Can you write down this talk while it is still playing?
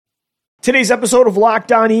Today's episode of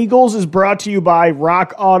Locked On Eagles is brought to you by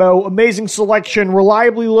Rock Auto. Amazing selection,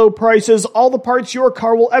 reliably low prices, all the parts your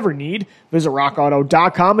car will ever need. Visit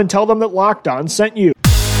rockauto.com and tell them that Locked On sent you.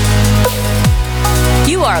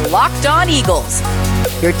 You are Locked On Eagles,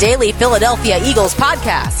 your daily Philadelphia Eagles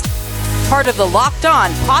podcast. Part of the Locked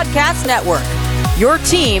On Podcast Network, your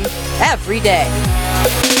team every day.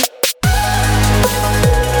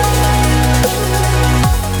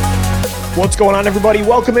 What's going on, everybody?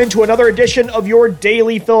 Welcome into another edition of your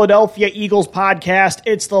daily Philadelphia Eagles podcast.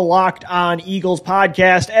 It's the Locked On Eagles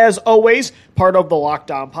podcast. As always, part of the Locked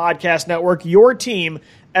On Podcast Network, your team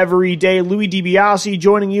every day. Louis DiBiase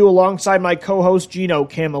joining you alongside my co-host Gino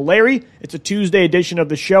Camilleri. It's a Tuesday edition of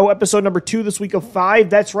the show, episode number 2 this week of 5.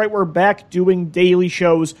 That's right, we're back doing daily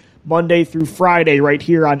shows Monday through Friday right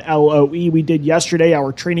here on LOE. We did yesterday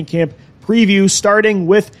our training camp preview starting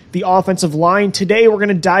with the offensive line. Today we're going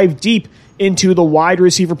to dive deep into the wide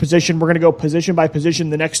receiver position. We're going to go position by position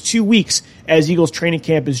the next 2 weeks as Eagles training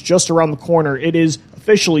camp is just around the corner. It is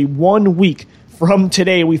officially 1 week from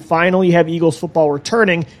today. We finally have Eagles football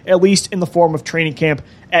returning, at least in the form of training camp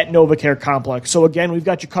at NovaCare Complex. So again, we've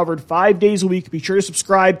got you covered 5 days a week. Be sure to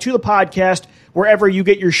subscribe to the podcast wherever you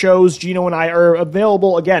get your shows. Gino and I are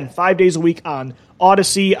available, again, 5 days a week on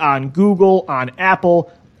Odyssey, on Google, on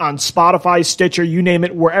Apple, on Spotify, Stitcher, you name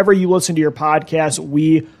it. Wherever you listen to your podcast,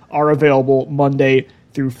 we are available Monday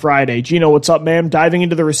through Friday. Gino, what's up, man? Diving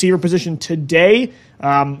into the receiver position today.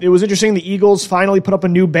 It was interesting. The Eagles finally put up a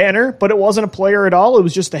new banner, but it wasn't a player at all. It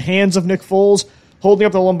was just the hands of Nick Foles holding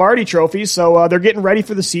up the Lombardi trophy. So they're getting ready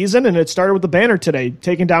for the season, and it started with the banner today,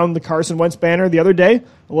 taking down the Carson Wentz banner the other day.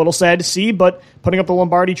 A little sad to see, but putting up the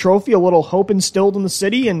Lombardi trophy, a little hope instilled in the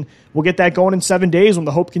city, and we'll get that going in 7 days when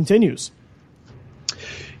the hope continues.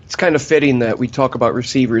 It's kind of fitting that we talk about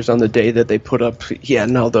receivers on the day that they put up,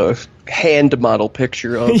 the hand model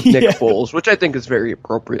picture of Nick Foles, which I think is very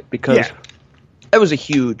appropriate because that was a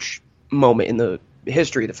huge moment in the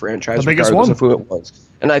history of the franchise, regardless of who it was.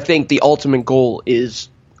 And I think the ultimate goal is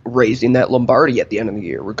raising that Lombardi at the end of the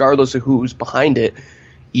year. Regardless of who's behind it,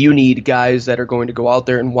 you need guys that are going to go out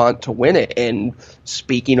there and want to win it. And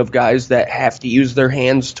speaking of guys that have to use their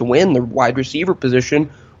hands to win the wide receiver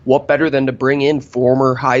position, what better than to bring in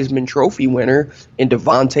former Heisman Trophy winner in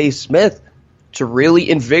DeVonta Smith to really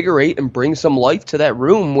invigorate and bring some life to that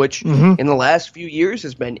room, which in the last few years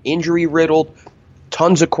has been injury-riddled,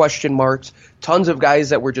 tons of question marks, tons of guys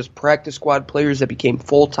that were just practice squad players that became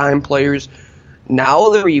full-time players. Now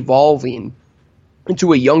they're evolving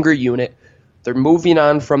into a younger unit. They're moving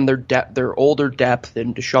on from their older depth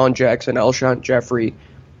in Deshaun Jackson, Alshon Jeffrey.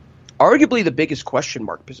 Arguably the biggest question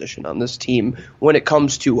mark position on this team when it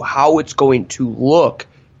comes to how it's going to look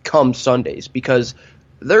come Sundays, because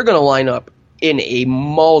they're going to line up in a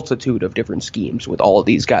multitude of different schemes with all of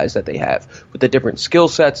these guys that they have, with the different skill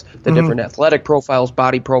sets, the different athletic profiles,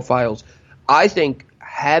 body profiles. I think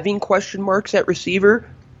having question marks at receiver,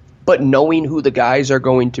 but knowing who the guys are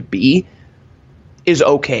going to be is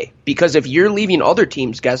okay, because if you're leaving other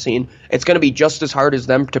teams guessing, it's going to be just as hard as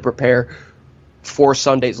them to prepare for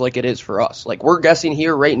Sundays like it is for us. Like, we're guessing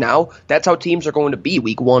here right now, that's how teams are going to be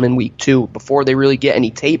week 1 and week 2 before they really get any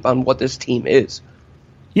tape on what this team is.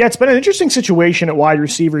 Yeah, it's been an interesting situation at wide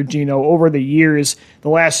receiver, Gino, over the years. The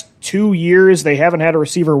last 2 years, they haven't had a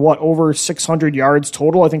receiver, over 600 yards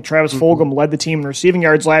total. I think Travis Fulgham led the team in receiving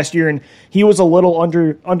yards last year, and he was a little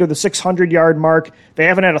under the 600-yard mark. They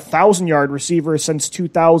haven't had a 1,000-yard receiver since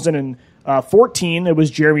 2014. It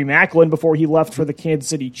was Jeremy Maclin before he left for the Kansas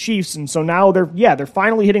City Chiefs, and so now they're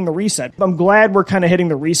finally hitting the reset. I'm glad we're kind of hitting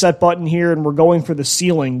the reset button here, and we're going for the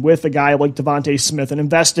ceiling with a guy like DeVonta Smith and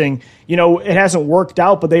investing. It hasn't worked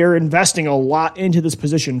out, but they are investing a lot into this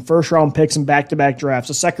position. First-round picks in back-to-back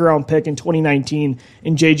drafts, a second-round pick in 2019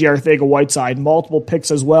 in J.J. Arcega-Whiteside, multiple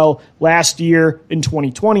picks as well last year in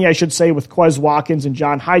 2020, I should say, with Quez Watkins and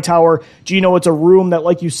John Hightower. Gino, it's a room that,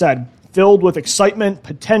 like you said, filled with excitement,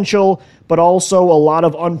 potential, but also a lot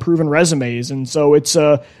of unproven resumes. And so it's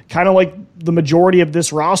kind of like the majority of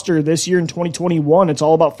this roster this year in 2021. It's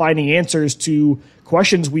all about finding answers to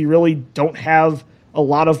questions we really don't have a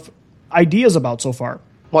lot of ideas about so far.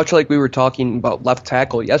 Much like we were talking about left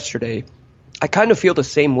tackle yesterday, I kind of feel the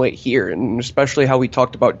same way here, and especially how we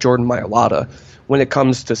talked about Jordan Mailata when it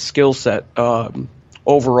comes to skill set,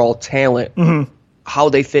 overall talent, how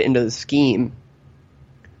they fit into the scheme.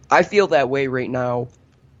 I feel that way right now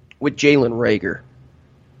with Jalen Reagor,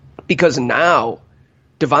 because now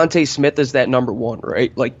DeVonta Smith is that number one,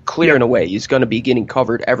 right? Like, clear and away, he's going to be getting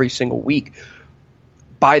covered every single week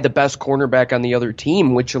by the best cornerback on the other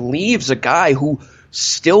team, which leaves a guy who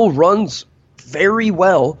still runs very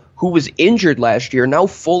well, who was injured last year, now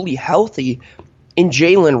fully healthy, in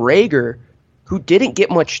Jalen Reagor, who didn't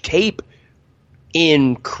get much tape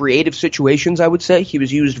in creative situations, I would say. He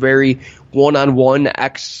was used very one-on-one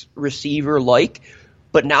X-receiver-like.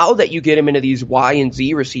 But now that you get him into these Y and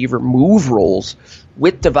Z receiver move roles,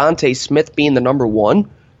 with DeVonta Smith being the number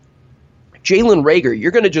one, Jalen Reagor,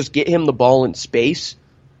 you're going to just get him the ball in space,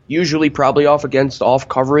 usually probably off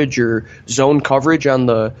coverage or zone coverage on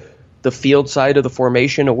the field side of the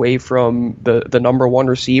formation away from the number one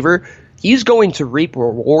receiver. He's going to reap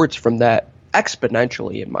rewards from that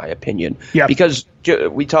exponentially, in my opinion. Yep. Because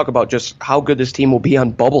we talk about just how good this team will be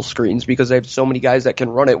on bubble screens because they have so many guys that can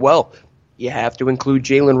run it well. You have to include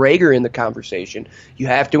Jalen Reagor in the conversation. You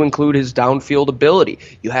have to include his downfield ability.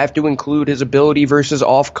 You have to include his ability versus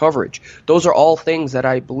off coverage. Those are all things that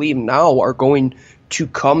I believe now are going to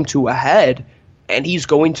come to a head, and he's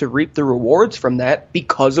going to reap the rewards from that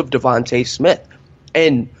because of DeVonta Smith.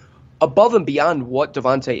 And above and beyond what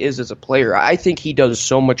DeVonta is as a player, I think he does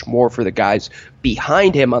so much more for the guys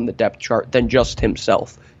behind him on the depth chart than just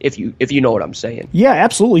himself, if you know what I'm saying. Yeah,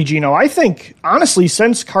 absolutely, Gino. I think, honestly,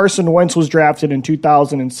 since Carson Wentz was drafted in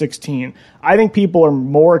 2016, I think people are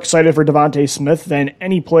more excited for DeVonta Smith than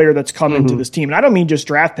any player that's come into this team. And I don't mean just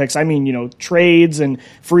draft picks. I mean, trades and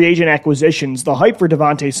free agent acquisitions. The hype for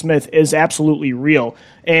DeVonta Smith is absolutely real.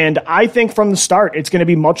 And I think from the start, it's going to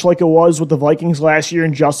be much like it was with the Vikings last year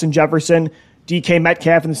and Justin Jefferson, DK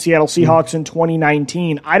Metcalf, and the Seattle Seahawks in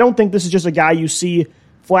 2019. I don't think this is just a guy you see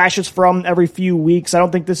flashes from every few weeks. I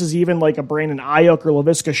don't think this is even like a Brandon Ayuk or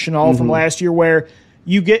Laviska Shenault from last year where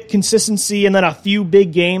you get consistency and then a few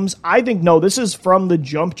big games. I think, no, this is from the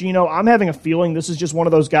jump, Gino. I'm having a feeling this is just one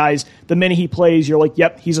of those guys, the minute he plays, you're like,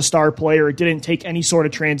 yep, he's a star player. It didn't take any sort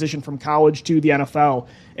of transition from college to the NFL.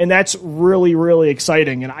 And that's really, really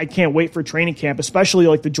exciting. And I can't wait for training camp, especially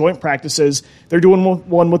like the joint practices. They're doing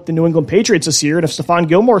one with the New England Patriots this year. And if Stephon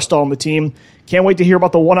Gilmore's still on the team, can't wait to hear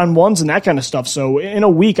about the one-on-ones and that kind of stuff. So in a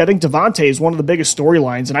week, I think DeVonta is one of the biggest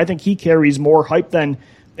storylines. And I think he carries more hype than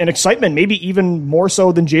and excitement, maybe even more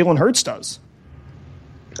so than Jalen Hurts does.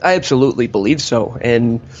 I absolutely believe so.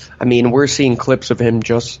 And, I mean, we're seeing clips of him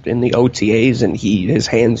just in the OTAs, and his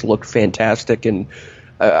hands look fantastic. And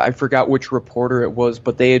I forgot which reporter it was,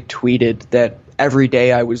 but they had tweeted that every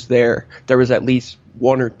day I was there was at least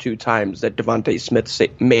one or two times that DeVonta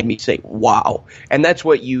Smith made me say, wow. And that's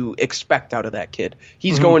what you expect out of that kid.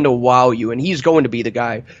 He's going to wow you, and he's going to be the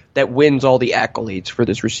guy that wins all the accolades for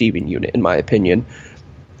this receiving unit, in my opinion.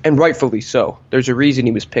 And rightfully so. There's a reason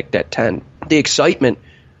he was picked at 10. The excitement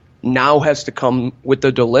now has to come with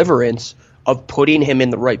the deliverance of putting him in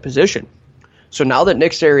the right position. So now that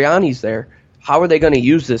Nick Sirianni's there, how are they going to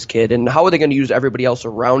use this kid, and how are they going to use everybody else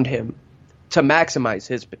around him to maximize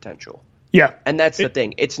his potential? Yeah. And that's the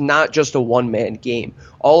thing. It's not just a one-man game.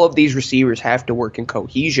 All of these receivers have to work in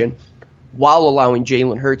cohesion while allowing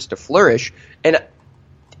Jalen Hurts to flourish. And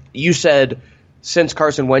you said, since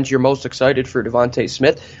Carson Wentz, you're most excited for DeVonta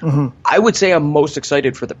Smith. I would say I'm most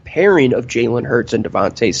excited for the pairing of Jalen Hurts and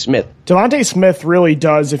DeVonta Smith. DeVonta Smith really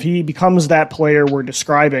does. If he becomes that player we're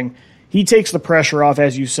describing, he takes the pressure off,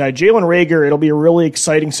 as you said. Jalen Reagor, it'll be a really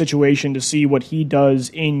exciting situation to see what he does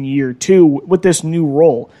in year two with this new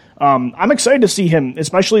role. I'm excited to see him,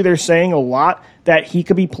 especially they're saying a lot that he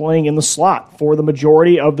could be playing in the slot for the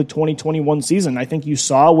majority of the 2021 season. I think you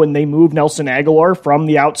saw when they moved Nelson Aguilar from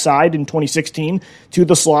the outside in 2016 to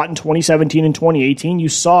the slot in 2017 and 2018. You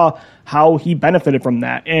saw how he benefited from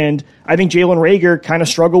that. And I think Jalen Reagor kind of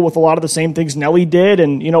struggled with a lot of the same things Nelly did,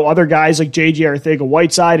 and other guys like J.J.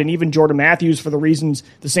 Arcega-Whiteside and even Jordan Matthews for the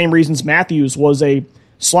same reasons Matthews was a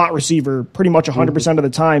slot receiver pretty much 100% of the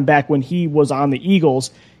time back when he was on the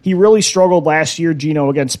Eagles. He really struggled last year, Gino,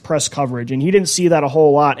 against press coverage, and he didn't see that a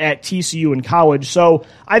whole lot at TCU in college. So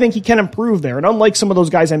I think he can improve there. And unlike some of those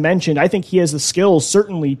guys I mentioned, I think he has the skills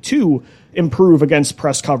certainly to improve against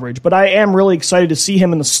press coverage. But I am really excited to see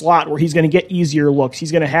him in the slot where he's going to get easier looks.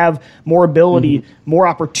 He's going to have more ability, more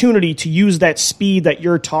opportunity to use that speed that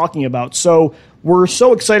you're talking about. So we're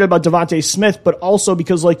so excited about DeVonta Smith, but also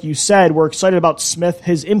because, like you said, we're excited about Smith,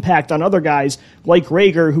 his impact on other guys like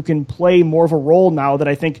Reagor, who can play more of a role now that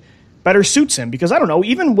I think better suits him. Because I don't know,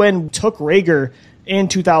 even when we took Reagor in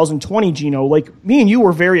 2020, Gino, like me and you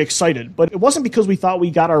were very excited, but it wasn't because we thought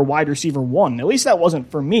we got our wide receiver one. At least that wasn't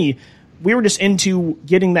for me. We were just into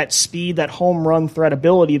getting that speed, that home run threat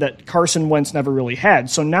ability that Carson Wentz never really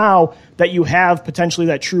had. So now that you have potentially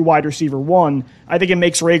that true wide receiver one, I think it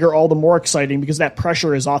makes Reagor all the more exciting because that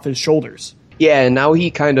pressure is off his shoulders. Yeah, and now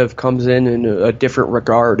he kind of comes in a different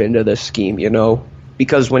regard into this scheme,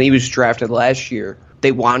 because when he was drafted last year,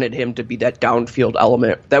 They wanted him to be that downfield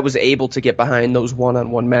element that was able to get behind those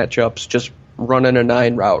one-on-one matchups, just running a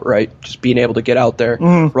 9 route, right? Just being able to get out there,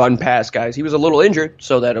 run past guys. He was a little injured,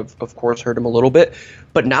 so that, of course, hurt him a little bit.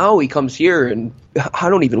 But now he comes here, and I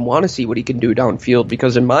don't even want to see what he can do downfield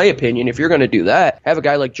because, in my opinion, if you're going to do that, have a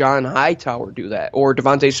guy like John Hightower do that, or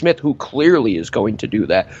DeVonta Smith, who clearly is going to do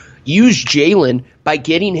that. Use Jalen by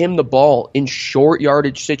getting him the ball in short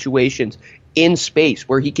yardage situations, in space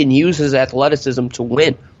where he can use his athleticism to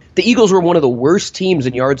win. The Eagles were one of the worst teams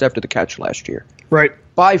in yards after the catch last year. Right.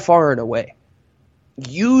 By far and away.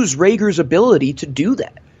 Use Reagor's ability to do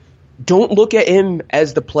that. Don't look at him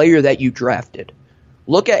as the player that you drafted.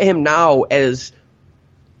 Look at him now as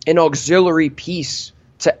an auxiliary piece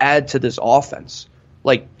to add to this offense.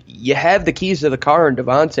 Like, you have the keys to the car in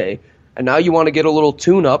DeVonta, and now you want to get a little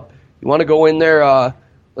tune-up. You want to go in there,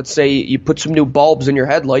 let's say you put some new bulbs in your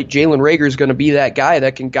headlight. Jalen Reagor is going to be that guy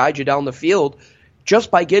that can guide you down the field just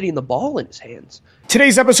by getting the ball in his hands.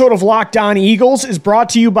 Today's episode of Locked On Eagles is brought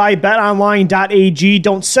to you by betonline.ag.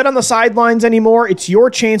 Don't sit on the sidelines anymore. It's your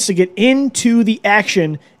chance to get into the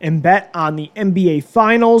action and bet on the NBA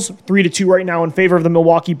Finals. 3-2 right now in favor of the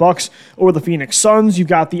Milwaukee Bucks over the Phoenix Suns. You've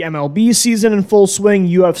got the MLB season in full swing,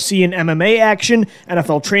 UFC and MMA action.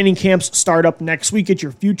 NFL training camps start up next week. Get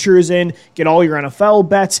your futures in. Get all your NFL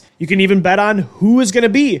bets. You can even bet on who is going to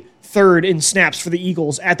be third in snaps for the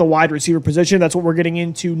Eagles at the wide receiver position. That's what we're getting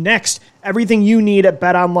into next. Everything you need at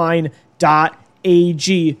betonline.ag.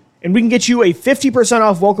 And we can get you a 50%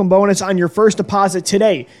 off welcome bonus on your first deposit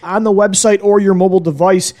today on the website or your mobile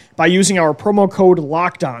device by using our promo code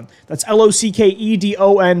LOCKEDON. That's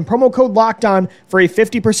LOCKEDON, promo code LOCKEDON for a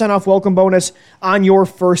 50% off welcome bonus on your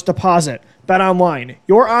first deposit. BetOnline,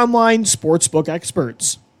 your online sportsbook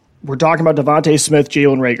experts. We're talking about DeVonta Smith,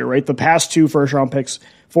 Jalen Reagor, right? The past 2 first-round picks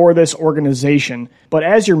for this organization. But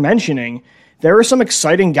as you're mentioning, there are some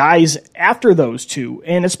exciting guys after those 2.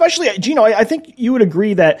 And especially, Gino, I think you would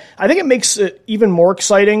agree that I think it makes it even more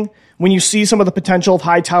exciting when you see some of the potential of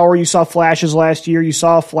Hightower. You saw flashes last year. You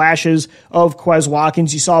saw flashes of Quez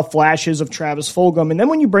Watkins. You saw flashes of Travis Fulgham. And then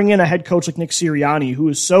when you bring in a head coach like Nick Sirianni, who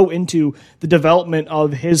is so into the development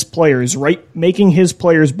of his players, right, making his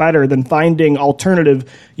players better than finding alternative,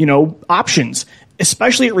 options,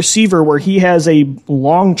 especially at receiver where he has a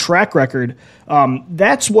long track record,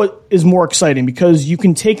 that's what is more exciting because you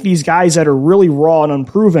can take these guys that are really raw and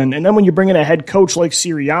unproven, and then when you bring in a head coach like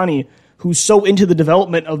Sirianni, who's so into the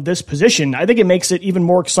development of this position, I think it makes it even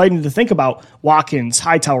more exciting to think about Watkins,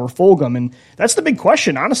 Hightower, Fulgham, and that's the big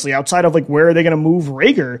question, honestly, outside of where are they going to move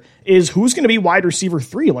Reagor, is who's going to be wide receiver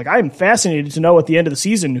 3? I am fascinated to know at the end of the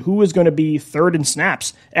season who is going to be third in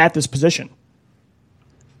snaps at this position.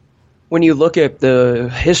 When you look at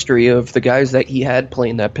the history of the guys that he had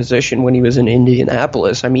playing that position when he was in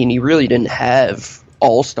Indianapolis, I mean, he really didn't have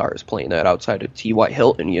all-stars playing that outside of T.Y.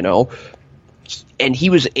 Hilton, and he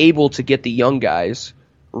was able to get the young guys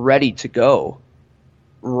ready to go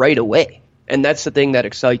right away. And that's the thing that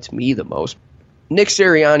excites me the most. Nick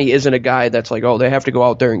Sirianni isn't a guy that's like, oh, they have to go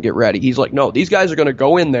out there and get ready. He's like, no, these guys are going to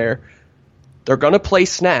go in there. They're going to play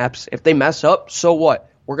snaps. If they mess up, so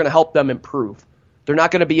what? We're going to help them improve. They're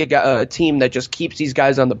not going to be a team that just keeps these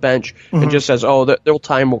guys on the bench and just says, oh, their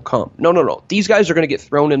time will come. No. These guys are going to get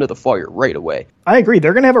thrown into the fire right away. I agree.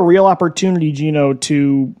 They're going to have a real opportunity, Gino,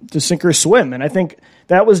 to sink or swim. And I think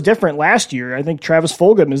that was different last year. I think Travis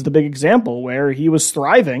Fulgham is the big example where he was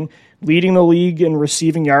thriving, leading the league in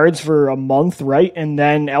receiving yards for a month, right? And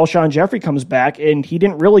then Alshon Jeffrey comes back, and he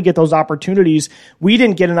didn't really get those opportunities. We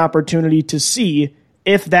didn't get an opportunity to see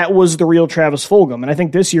if that was the real Travis Fulgham. And I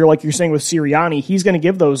think this year, like you're saying with Sirianni, he's going to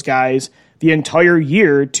give those guys the entire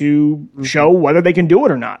year to show whether they can do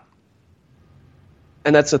it or not.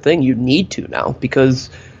 And that's the thing, you need to now, because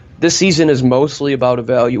this season is mostly about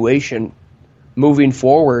evaluation moving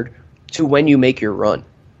forward to when you make your run.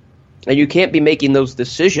 And you can't be making those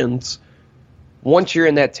decisions once you're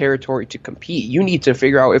in that territory to compete. You need to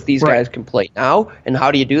figure out if these guys can play now, and how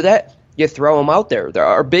do you do that? You throw them out there.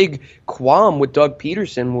 Our big qualm with Doug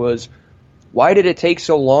Peterson was, why did it take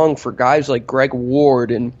so long for guys like Greg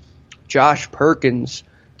Ward and Josh Perkins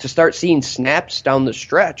to start seeing snaps down the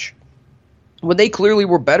stretch when they clearly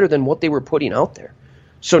were better than what they were putting out there?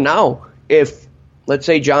 So now, if, let's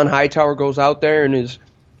say, John Hightower goes out there and his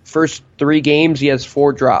first 3 games, he has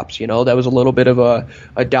 4 drops. That was a little bit of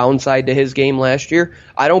a downside to his game last year.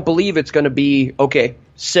 I don't believe it's going to be, okay,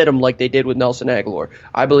 sit him like they did with Nelson Aguilar.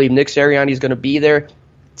 I believe Nick Sirianni is going to be there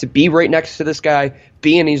to be right next to this guy,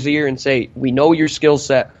 be in his ear and say, we know your skill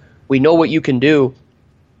set. We know what you can do.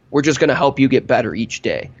 We're just going to help you get better each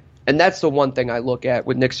day. And that's the one thing I look at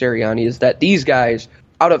with Nick Sirianni is that these guys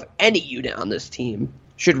out of any unit on this team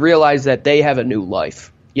should realize that they have a new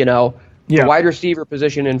life. You know, the wide receiver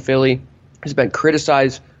position in Philly has been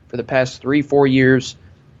criticized for the past 3-4 years.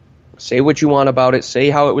 Say what you want about it. Say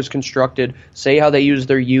how it was constructed. Say how they use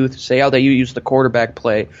their youth. Say how they use the quarterback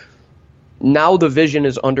play. Now the vision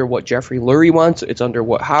is under what Jeffrey Lurie wants. It's under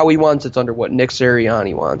what Howie wants. It's under what Nick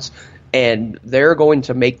Sirianni wants. And they're going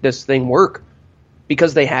to make this thing work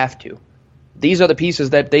because they have to. These are the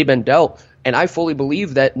pieces that they've been dealt. And I fully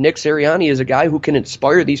believe that Nick Sirianni is a guy who can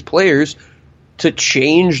inspire these players to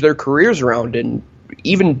change their careers around and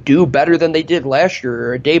even do better than they did last year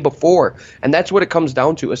or a day before. And that's what it comes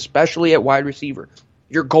down to, especially at wide receiver.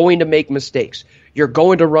 You're going to make mistakes. You're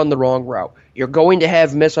going to run the wrong route. You're going to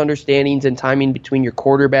have misunderstandings and timing between your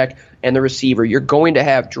quarterback and the receiver. You're going to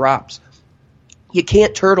have drops. You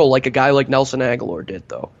can't turtle like a guy like Nelson Aguilar did,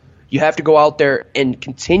 though. You have to go out there and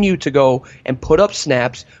continue to go and put up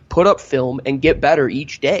snaps, put up film, and get better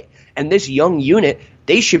each day. And this young unit,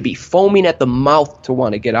 they should be foaming at the mouth to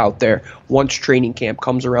want to get out there once training camp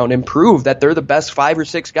comes around and prove that they're the best 5 or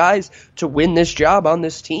 6 guys to win this job on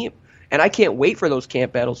this team. And I can't wait for those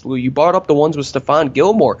camp battles, Lou. You brought up the ones with Stephon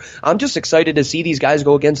Gilmore. I'm just excited to see these guys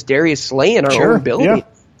go against Darius Slay in our own building. Yeah.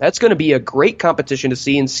 That's going to be a great competition to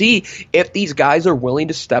see and see if these guys are willing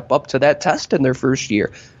to step up to that test in their first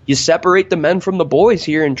year. You separate the men from the boys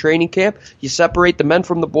here in training camp. You separate the men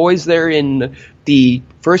from the boys there in the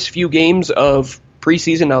first few games of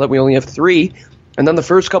preseason, now that we only have 3. And then the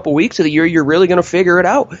first couple weeks of the year, you're really going to figure it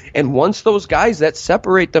out. And once those guys that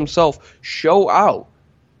separate themselves show out,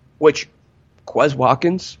 which Quez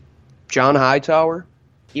Watkins, John Hightower,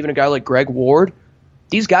 even a guy like Greg Ward,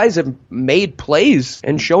 these guys have made plays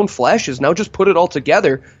and shown flashes. Now just put it all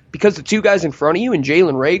together because the 2 guys in front of you, and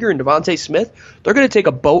Jalen Reagor and DeVonta Smith, they're going to take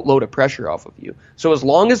a boatload of pressure off of you. So as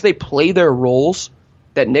long as they play their roles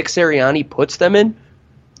that Nick Sirianni puts them in,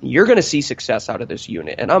 you're going to see success out of this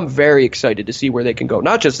unit. And I'm very excited to see where they can go,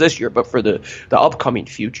 not just this year, but for the upcoming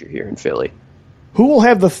future here in Philly. Who will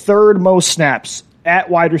have the 3rd most snaps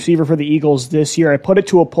at wide receiver for the Eagles this year? I put it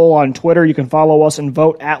to a poll on Twitter. You can follow us and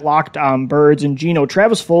vote at Locked On Birds. And Gino,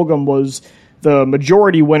 Travis Fulgham was the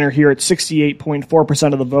majority winner here at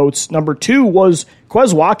 68.4% of the votes. Number 2 was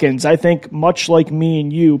Quez Watkins. I think much like me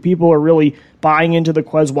and you, people are really buying into the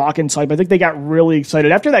Quez Watkins hype. I think they got really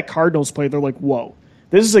excited. After that Cardinals play, they're like, whoa,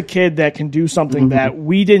 this is a kid that can do something that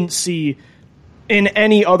we didn't see in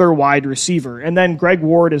any other wide receiver. And then Greg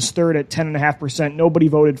Ward is 3rd at 10.5%. Nobody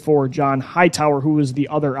voted for John Hightower, who was the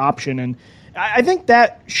other option. And I think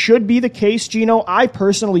that should be the case, Gino. I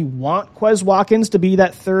personally want Quez Watkins to be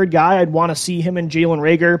that 3rd guy. I'd want to see him and Jalen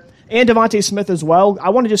Reagor and DeVonta Smith as well. I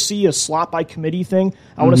want to just see a slot by committee thing.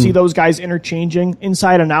 I want to see those guys interchanging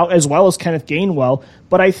inside and out, as well as Kenneth Gainwell.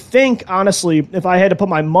 But I think, honestly, if I had to put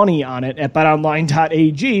my money on it at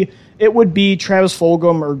betonline.ag, it would be Travis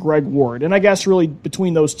Fulgham or Greg Ward. And I guess really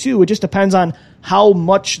between those 2, it just depends on how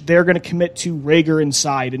much they're going to commit to Reagor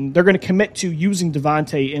inside, and they're going to commit to using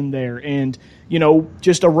DeVonta in there and, you know,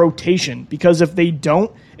 just a rotation. Because if they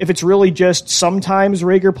don't, if it's really just sometimes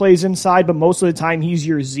Reagor plays inside, but most of the time he's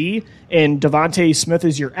your Z and DeVonta Smith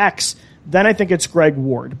is your X, then I think it's Greg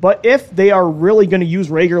Ward. But if they are really going to use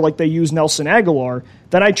Reagor like they use Nelson Aguilar,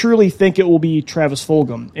 then I truly think it will be Travis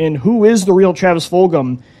Fulgham. And who is the real Travis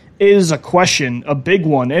Fulgham is a question, a big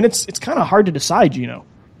one, and it's kind of hard to decide, you know.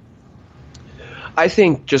 I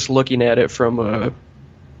think just looking at it from a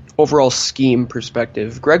overall scheme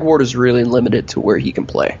perspective, Greg Ward is really limited to where he can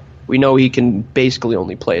play. We know he can basically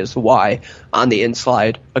only play as the Y on the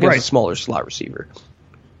inside against a smaller slot receiver.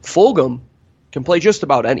 Fulgham can play just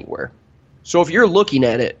about anywhere. So if you're looking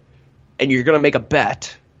at it and you're going to make a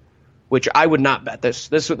bet, which I would not bet.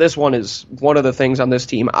 This one is one of the things on this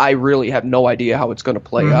team. I really have no idea how it's going to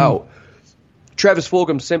play out. Travis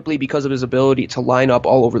Fulgham, simply because of his ability to line up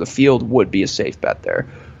all over the field, would be a safe bet there.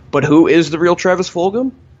 But who is the real Travis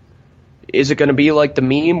Fulgham? Is it going to be like the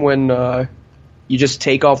meme when you just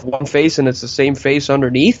take off one face and it's the same face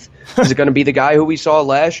underneath? Is it going to be the guy who we saw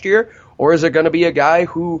last year? Or is it going to be a guy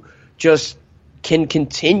who just can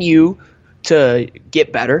continue to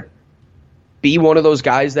get better? Be one of those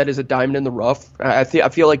guys that is a diamond in the rough. I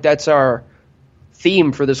feel like that's our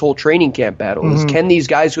theme for this whole training camp battle. Is can these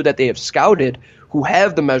guys that they have scouted, who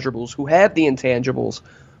have the measurables, who have the intangibles,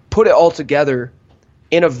 put it all together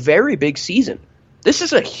in a very big season? This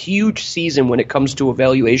is a huge season when it comes to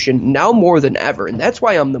evaluation, now more than ever, and that's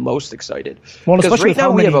why I'm the most excited. Well, especially right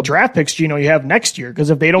now we have draft picks, you have next year,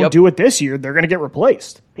 because if they don't do it this year, they're going to get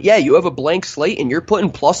replaced. Yeah, you have a blank slate, and you're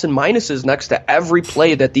putting plus and minuses next to every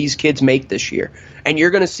play that these kids make this year. And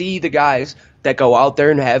you're going to see the guys that go out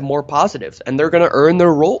there and have more positives, and they're going to earn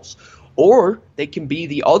their roles. Or they can be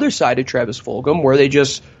the other side of Travis Fulgham, where they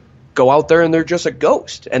just go out there and they're just a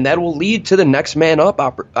ghost. And that will lead to the next man up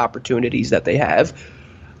opportunities that they have.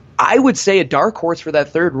 I would say a dark horse for that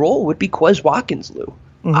third role would be Quez Watkins, Lou.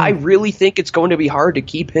 Mm-hmm. I really think it's going to be hard to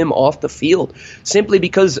keep him off the field, simply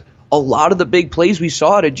because a lot of the big plays we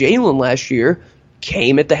saw out of Jalen last year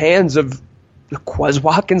came at the hands of Quez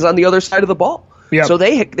Watkins on the other side of the ball. Yep. So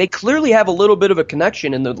they clearly have a little bit of a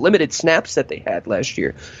connection in the limited snaps that they had last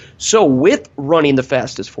year. So with running the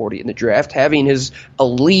fastest 40 in the draft, having his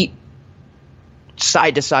elite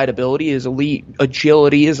side-to-side ability, his elite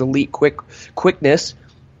agility, his elite quickness,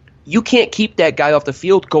 you can't keep that guy off the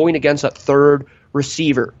field going against a third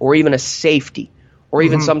receiver or even a safety or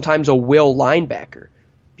even sometimes a will linebacker,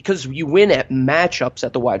 because you win at matchups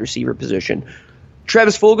at the wide receiver position.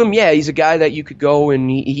 Travis Fulgham, yeah, he's a guy that you could go and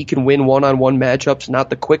he can win one-on-one matchups. Not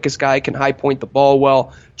the quickest guy, can high point the ball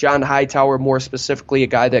well. John Hightower, more specifically, a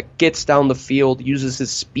guy that gets down the field, uses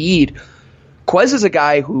his speed. Quez is a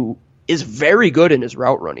guy who is very good in his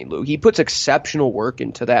route running, Lou. He puts exceptional work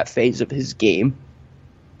into that phase of his game.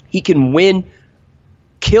 He can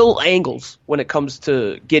kill angles when it comes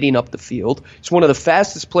to getting up the field. He's one of the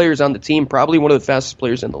fastest players on the team, probably one of the fastest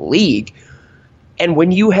players in the league. And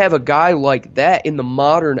when you have a guy like that in the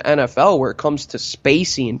modern NFL, where it comes to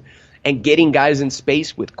spacing and getting guys in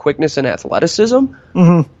space with quickness and athleticism,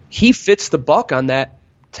 he fits the buck on that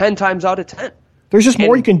 10 times out of 10. There's just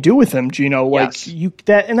more you can do with him, Gino. Like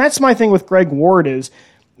yes. And that's my thing with Greg Ward is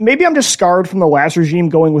maybe I'm just scarred from the last regime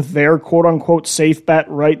going with their quote-unquote safe bet,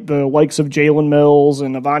 right? The likes of Jalen Mills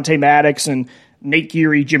and Avonte Maddox and Nate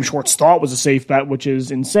Geary, Jim Schwartz thought was a safe bet, which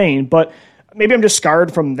is insane. But maybe I'm just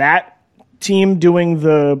scarred from that team doing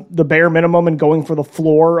the bare minimum and going for the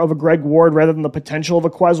floor of a Greg Ward rather than the potential of a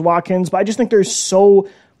Quez Watkins. But I just think there's going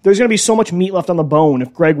to be so much meat left on the bone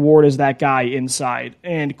if Greg Ward is that guy inside.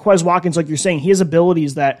 And Quez Watkins, like you're saying, he has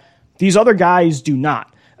abilities that these other guys do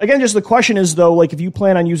not. Again, just the question is, though, like if you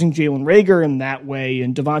plan on using Jalen Reagor in that way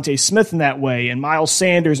and DeVonta Smith in that way and Miles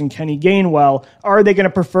Sanders and Kenny Gainwell, are they going to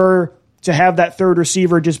prefer to have that third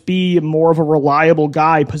receiver just be more of a reliable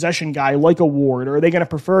guy, possession guy like a Ward, or are they going to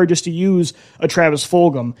prefer just to use a Travis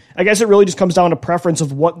Fulgham? I guess it really just comes down to preference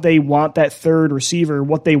of what they want that third receiver,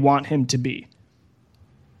 what they want him to be.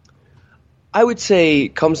 I would say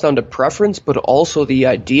it comes down to preference, but also the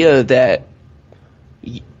idea that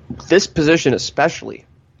this position especially,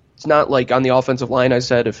 it's not like on the offensive line I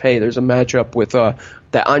said if, hey, there's a matchup with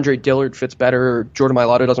that Andre Dillard fits better or Jordan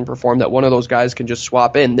Mailata doesn't perform, that one of those guys can just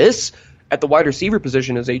swap in. This, at the wide receiver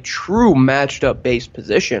position, is a true matched-up based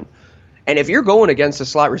position. And if you're going against a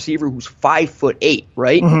slot receiver who's 5'8",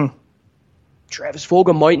 right, Travis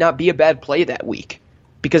Fulgham might not be a bad play that week.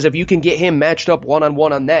 Because if you can get him matched up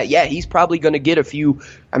one-on-one on that, yeah, he's probably going to get a few,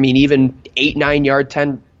 even 8, 9-yard,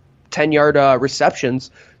 10-yard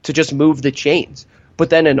receptions to just move the chains. But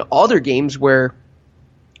then in other games where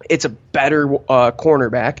it's a better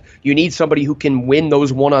cornerback, you need somebody who can win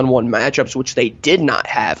those one-on-one matchups, which they did not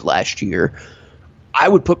have last year. I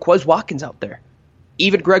would put Quez Watkins out there.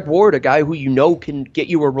 Even Greg Ward, a guy who you know can get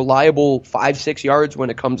you a reliable 5-6 yards when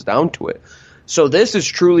it comes down to it. So this is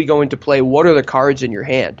truly going to play what are the cards in your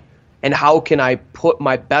hand, and how can I put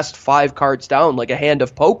my best 5 cards down like a hand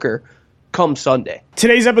of poker come Sunday.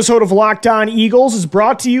 Today's episode of Locked On Eagles is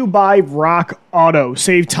brought to you by Rock Auto.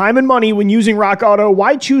 Save time and money when using Rock Auto.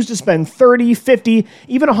 Why choose to spend 30, 50,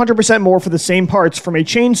 even 100% more for the same parts from a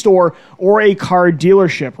chain store or a car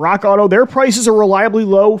dealership? Rock Auto, their prices are reliably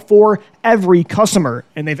low for every customer,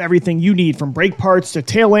 and they have everything you need from brake parts to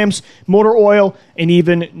tail lamps, motor oil, and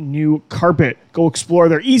even new carpet. Go explore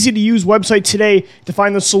their easy-to-use website today to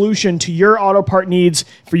find the solution to your auto part needs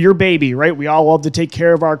for your baby, right? We all love to take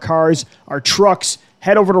care of our cars, our trucks.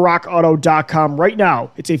 Head over to rockauto.com right now.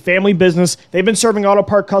 It's a family business. They've been serving auto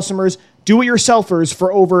part customers, do-it-yourselfers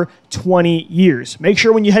for over 20 years. Make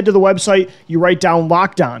sure when you head to the website, you write down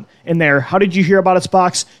Locked On in there. How did you hear about us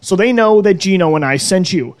box? So they know that Gino and I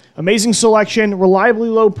sent you. Amazing selection, reliably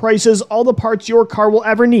low prices, all the parts your car will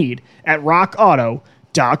ever need at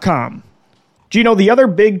rockauto.com. Gino, the other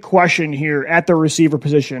big question here at the receiver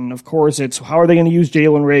position, of course, it's how are they going to use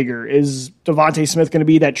Jalen Reagor? Is DeVonta Smith going to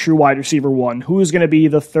be that true wide receiver one? Who is going to be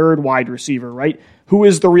the third wide receiver, right? Who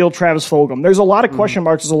is the real Travis Fulgham? There's a lot of question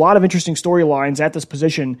marks. There's a lot of interesting storylines at this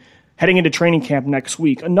position heading into training camp next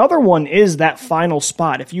week. Another one is that final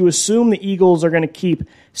spot. If you assume the Eagles are going to keep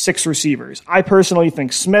 6 receivers, I personally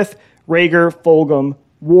think Smith, Reagor, Fulgham,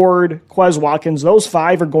 Ward, Quez Watkins, those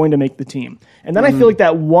 5 are going to make the team. And then I feel like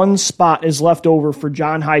that one spot is left over for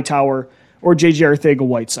John Hightower or J.J.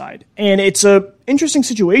 Arcega-Whiteside. And it's a interesting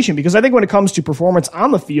situation because I think when it comes to performance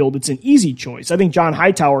on the field, it's an easy choice. I think John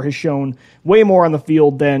Hightower has shown way more on the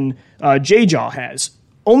field than J-Jaw has.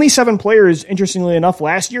 Only 7 players, interestingly enough,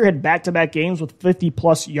 last year had back-to-back games with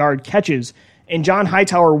 50-plus yard catches, and John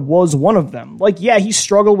Hightower was one of them. He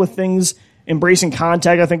struggled with things. Embracing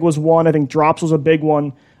contact, I think, was one. I think drops was a big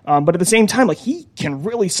one. But at the same time, he can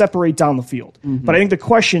really separate down the field. Mm-hmm. But I think the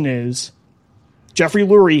question is, Jeffrey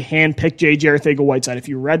Lurie handpicked J.J. Arcega-Whiteside. If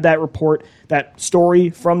you read that report, that story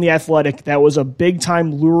from The Athletic, that was a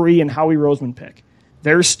big-time Lurie and Howie Roseman pick.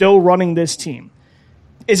 They're still running this team.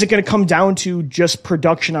 Is it going to come down to just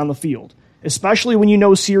production on the field? Especially when you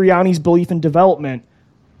know Sirianni's belief in development.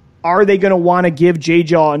 Are they going to want to give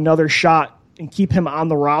J-Jaw another shot and keep him on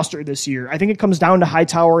the roster this year? I think it comes down to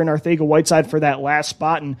Hightower and Arcega-Whiteside for that last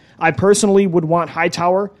spot, and I personally would want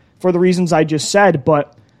Hightower for the reasons I just said,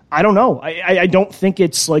 but I don't know. I don't think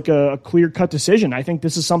it's a clear-cut decision. I think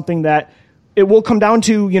this is something that it will come down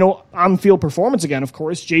to, on-field performance again, of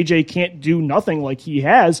course. JJ can't do nothing like he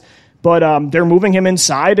has, but they're moving him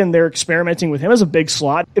inside and they're experimenting with him as a big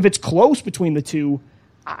slot. If it's close between the two,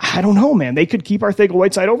 I don't know, man. They could keep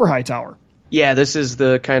Arcega-Whiteside over Hightower. Yeah, this is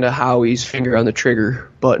the kind of Howie's finger on the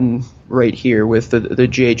trigger button right here with the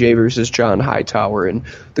JJ versus John Hightower. And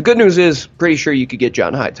the good news is, pretty sure you could get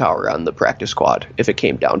John Hightower on the practice squad if it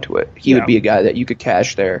came down to it. He would be a guy that you could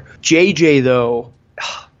cash there. JJ, though,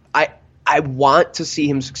 I want to see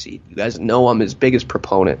him succeed. You guys know I'm his biggest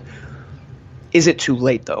proponent. Is it too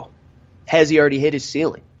late, though? Has he already hit his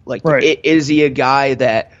ceiling? Is he a guy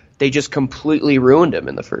that they just completely ruined him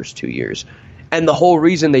in the first 2 years? And the whole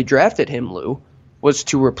reason they drafted him, Lou, was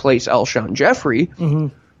to replace Alshon Jeffrey,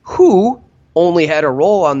 who only had a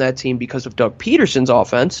role on that team because of Doug Peterson's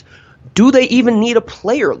offense. Do they even need a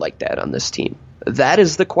player like that on this team? That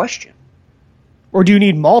is the question. Or do you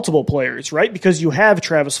need multiple players, right? Because you have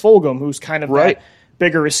Travis Fulgham, who's kind of that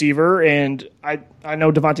bigger receiver, and I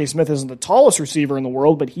know DeVonta Smith isn't the tallest receiver in the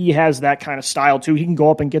world, but he has that kind of style too. He can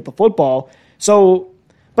go up and get the football.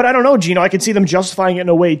 But I don't know, Gino. I can see them justifying it in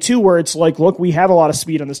a way, too, where it's look, we have a lot of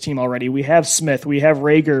speed on this team already. We have Smith, we have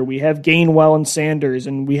Reagor, we have Gainwell and Sanders,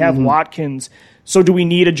 and we have Watkins. So do we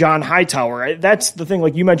need a John Hightower? That's the thing.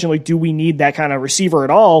 You mentioned, do we need that kind of receiver at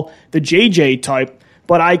all, the JJ type?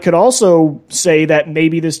 But I could also say that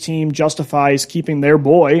maybe this team justifies keeping their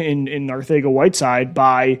boy in Arcega-Whiteside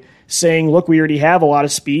by saying, look, we already have a lot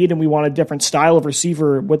of speed and we want a different style of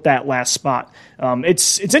receiver with that last spot.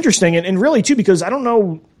 It's interesting, and really, too, because I don't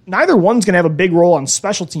know, neither one's going to have a big role on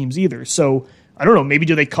special teams either. So I don't know, maybe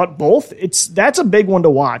do they cut both? That's a big one to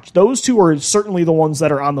watch. Those two are certainly the ones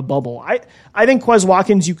that are on the bubble. I think Quez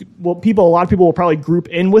Watkins, a lot of people will probably group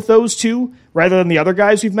in with those two rather than the other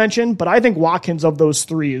guys we've mentioned, but I think Watkins of those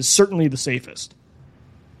three is certainly the safest.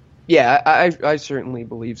 Yeah, I certainly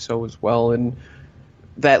believe so as well. And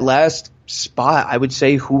that last spot, I would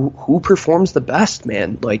say who performs the best,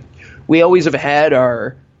 man. We always have had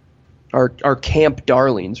our camp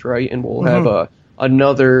darlings, right? And we'll have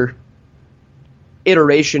another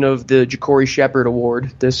iteration of the Ja'Cory Shepherd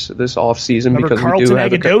Award this offseason. Remember, because Carlton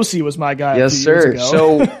Agudosi was my guy. Yes, sir.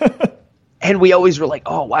 So, and we always were like,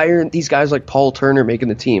 oh, why aren't these guys like Paul Turner making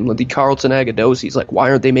the team? The Carlton Agudosis,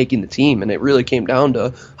 why aren't they making the team? And it really came down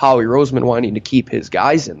to Howie Roseman wanting to keep his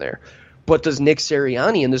guys in there. But does Nick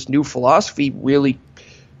Sirianni and this new philosophy really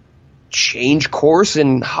change course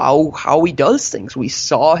in how he does things? We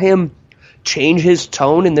saw him change his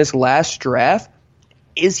tone in this last draft.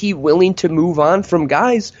 Is he willing to move on from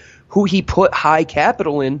guys who he put high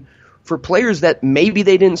capital in for players that maybe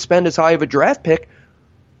they didn't spend as high of a draft pick,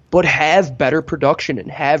 but have better production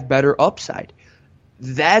and have better upside?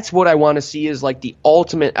 That's what I want to see is the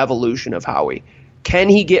ultimate evolution of Howie. Can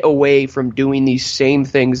he get away from doing these same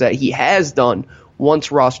things that he has done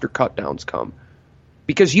once roster cutdowns come?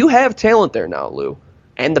 Because you have talent there now, Lou.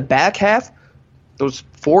 And the back half, those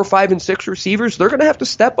 4, 5, and 6 receivers, they're going to have to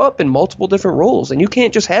step up in multiple different roles. And you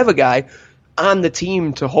can't just have a guy on the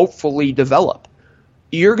team to hopefully develop.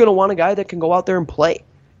 You're going to want a guy that can go out there and play.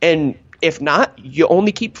 And if not, you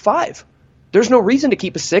only keep 5. There's no reason to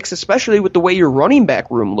keep a 6, especially with the way your running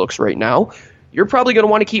back room looks right now. You're probably going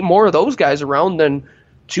to want to keep more of those guys around than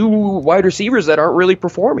 2 wide receivers that aren't really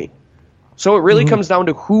performing. So it really comes down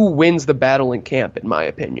to who wins the battle in camp, in my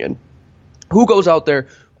opinion. Who goes out there,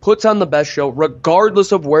 puts on the best show,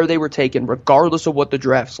 regardless of where they were taken, regardless of what the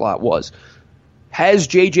draft slot was. Has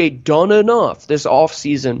JJ done enough this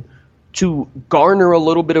offseason to garner a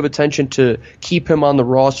little bit of attention to keep him on the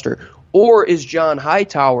roster? Or is John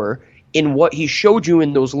Hightower, in what he showed you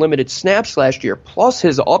in those limited snaps last year, plus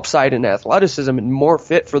his upside in athleticism and more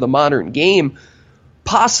fit for the modern game,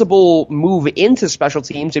 possible move into special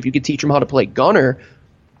teams if you could teach him how to play gunner.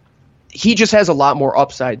 He just has a lot more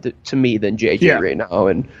upside to me than JJ right now.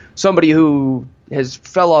 And somebody who has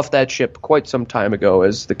fell off that ship quite some time ago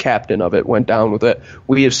as the captain of it, went down with it.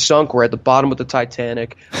 We have sunk. We're at the bottom of the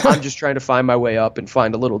Titanic. I'm just trying to find my way up and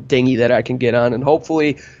find a little dinghy that I can get on. And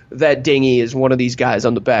hopefully that dinghy is one of these guys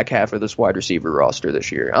on the back half of this wide receiver roster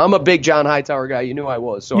this year. I'm a big John Hightower guy. You knew I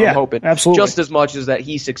was. So I'm hoping just as much as that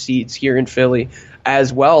he succeeds here in Philly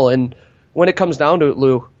as well. And when it comes down to it,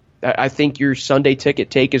 Lou, I think your Sunday ticket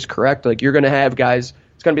take is correct. Like, you're going to have guys,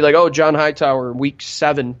 it's going to be like, oh, John Hightower, week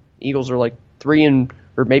 7, Eagles are like 3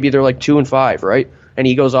 or maybe they're like 2-5, right? And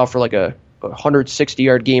he goes off for like a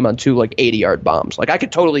 160-yard game on 2 like 80-yard bombs. Like, I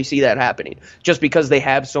could totally see that happening just because they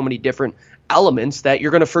have so many different elements that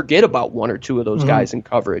you're going to forget about 1 or 2 of those guys in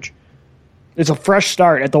coverage. It's a fresh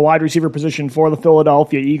start at the wide receiver position for the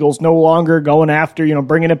Philadelphia Eagles. No longer going after,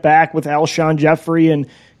 bringing it back with Alshon Jeffrey and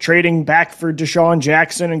trading back for Deshaun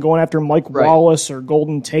Jackson and going after Mike Wallace or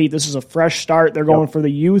Golden Tate. This is a fresh start. They're going for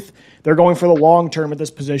the youth. They're going for the long term at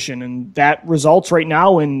this position, and that results right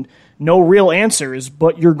now in no real answers,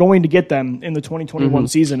 but you're going to get them in the 2021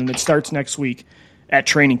 season, and it starts next week at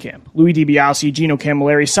training camp. Louis DiBiase, Gino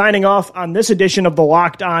Camilleri signing off on this edition of the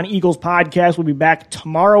Locked On Eagles podcast. We'll be back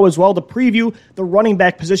tomorrow as well to preview the running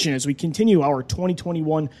back position as we continue our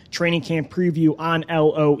 2021 training camp preview on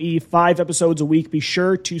LOE. 5 episodes a week. Be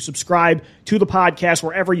sure to subscribe to the podcast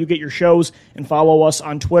wherever you get your shows and follow us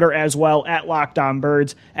on Twitter as well at Locked On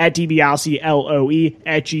Birds, at DiBiase LOE,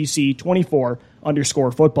 at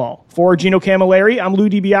GC24_football. For Gino Camilleri, I'm Lou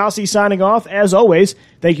DiBiase signing off. As always,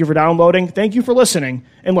 thank you for downloading, thank you for listening,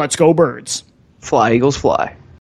 and let's go Birds. Fly, Eagles, fly.